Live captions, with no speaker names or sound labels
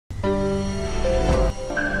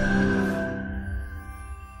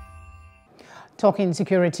Talking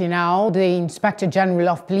security now, the Inspector General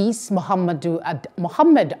of Police, Mohammed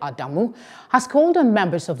Adamu, has called on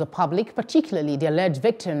members of the public, particularly the alleged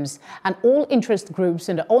victims and all interest groups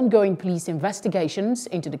in the ongoing police investigations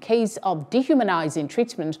into the case of dehumanizing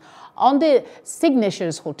treatment on the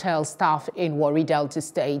Signatious Hotel Staff in Warri, Delta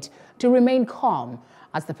State, to remain calm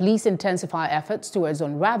as the police intensify efforts towards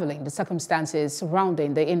unravelling the circumstances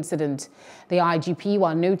surrounding the incident. The IGP,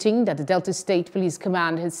 while noting that the Delta State Police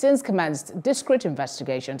Command has since commenced discreet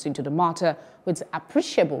investigations into the matter with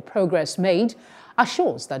appreciable progress made,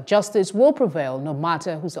 assures that justice will prevail no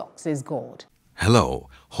matter whose ox is gored. Hello,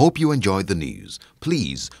 hope you enjoyed the news.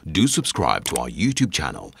 Please do subscribe to our YouTube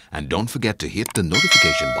channel and don't forget to hit the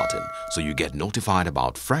notification button so you get notified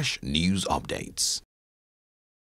about fresh news updates.